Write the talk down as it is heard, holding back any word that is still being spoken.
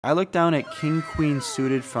I look down at king queen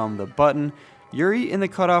suited from the button. Yuri in the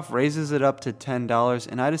cutoff raises it up to $10,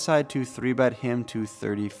 and I decide to 3-bet him to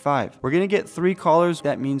 35. We're going to get 3 callers.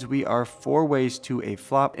 That means we are 4 ways to a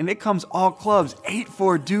flop, and it comes all clubs.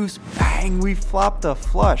 8-4 deuce, bang, we flopped a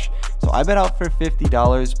flush. So I bet out for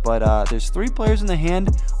 $50, but there's 3 players in the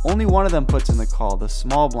hand. Only one of them puts in the call, the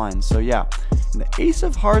small blind. So yeah, and the ace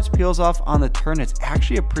of hearts peels off on the turn. It's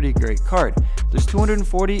actually a pretty great card. There's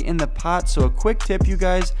 240 in the pot, so a quick tip, you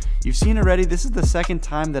guys. You've seen already, this is the second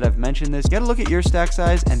time that I've mentioned this. You gotta look at your stack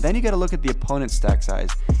size, and then you gotta look at the opponent's stack size.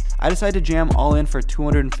 I decided to jam all in for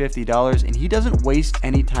 $250, and he doesn't waste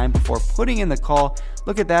any time before putting in the call.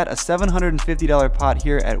 Look at that, a $750 pot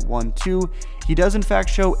here at 1-2. He does in fact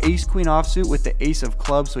show ace queen offsuit with the ace of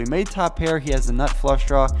clubs, so he made top pair. He has the nut flush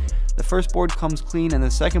draw. The first board comes clean, and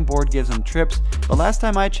the second board gives him trips. But last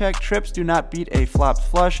time I checked, trips do not beat a flopped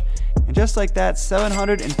flush. And just like that,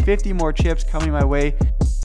 750 more chips coming my way.